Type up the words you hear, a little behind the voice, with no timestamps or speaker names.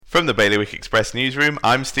From the Bailiwick Express newsroom,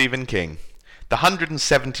 I'm Stephen King. The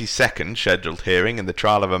 172nd scheduled hearing in the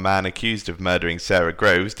trial of a man accused of murdering Sarah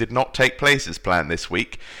Groves did not take place as planned this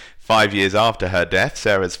week. 5 years after her death,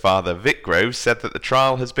 Sarah's father, Vic Groves, said that the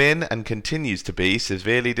trial has been and continues to be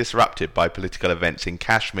severely disrupted by political events in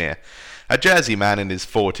Kashmir. A Jersey man in his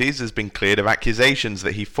 40s has been cleared of accusations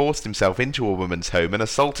that he forced himself into a woman's home and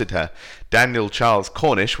assaulted her. Daniel Charles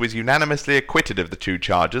Cornish was unanimously acquitted of the two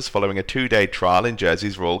charges following a 2-day trial in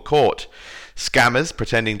Jersey's Royal Court. Scammers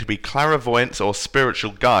pretending to be clairvoyants or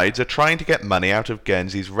spiritual guides are trying to get money out of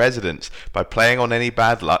Guernsey's residents by playing on any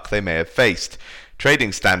bad luck they may have faced.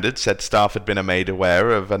 Trading Standards said staff had been made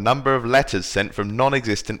aware of a number of letters sent from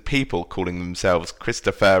non-existent people calling themselves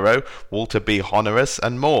Cristofero, Walter B. Honoris,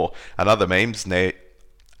 and more, and other names may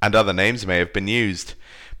have been used.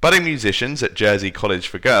 Budding musicians at Jersey College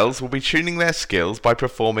for Girls will be tuning their skills by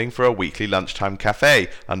performing for a weekly lunchtime cafe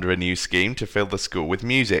under a new scheme to fill the school with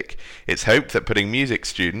music. It's hoped that putting music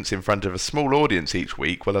students in front of a small audience each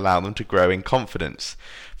week will allow them to grow in confidence.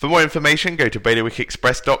 For more information, go to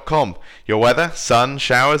bailiwickexpress.com. Your weather, sun,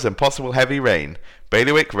 showers and possible heavy rain.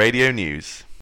 Bailiwick Radio News.